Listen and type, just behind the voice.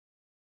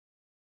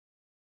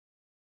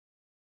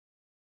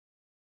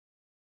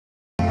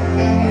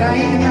I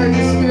even heard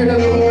the Spirit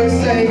of the Lord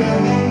say,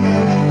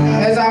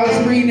 as I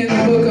was reading in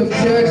the book of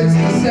Judges,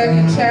 the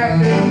 2nd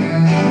chapter,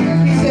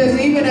 he says,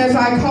 even as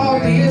I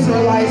called the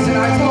Israelites and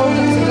I told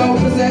them to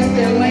go possess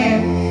their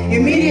land,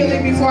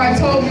 immediately before I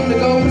told them to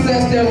go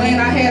possess their land,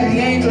 I had the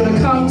angel to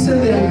come to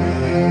them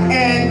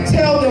and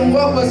tell them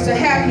what was to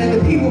happen, and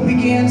the people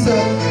began to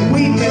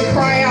weep and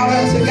cry out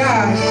unto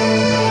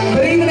God.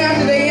 But even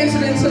after they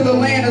entered into the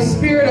land, a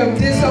spirit of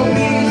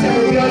disobedience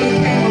and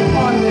rebellion came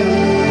upon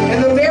them.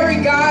 And the very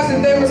gods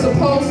that they were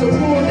supposed to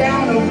pull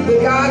down, of the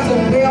gods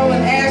of Baal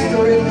and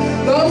Ashtoreth,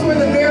 those were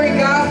the very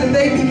gods that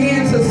they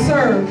began to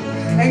serve.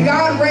 And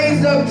God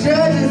raised up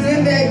judges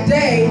in that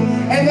day,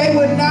 and they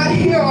would not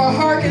hear or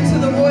hearken to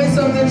the voice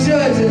of the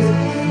judges.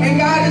 And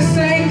God is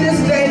saying this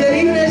day that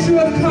even as you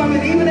have come,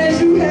 and even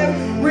as you have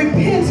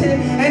repented,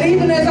 and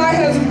even as I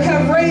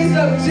have raised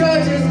up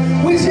judges,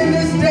 which in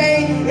this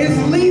day is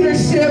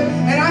leadership,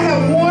 and I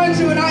have warned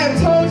you, and I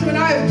have told you, and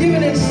I have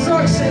given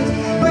instructions,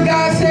 but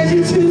God says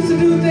you choose to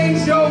do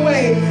things your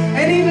way.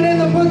 And even in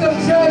the book of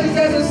Judges,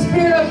 as a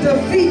spirit of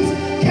defeat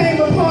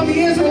came upon the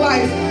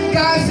Israelites,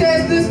 God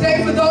says this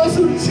day, for those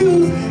who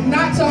choose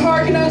not to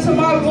hearken unto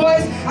my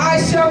voice,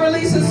 I shall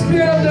release a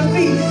spirit of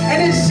defeat,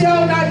 and it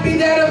shall not be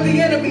that of the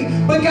enemy,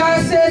 but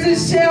God says it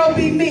shall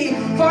be me.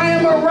 For I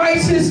am a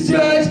righteous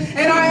judge,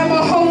 and I am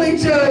a holy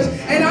judge,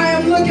 and I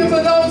am looking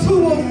for those who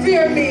will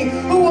fear me,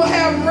 who will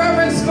have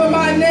reverence for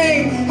my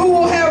name, who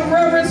will have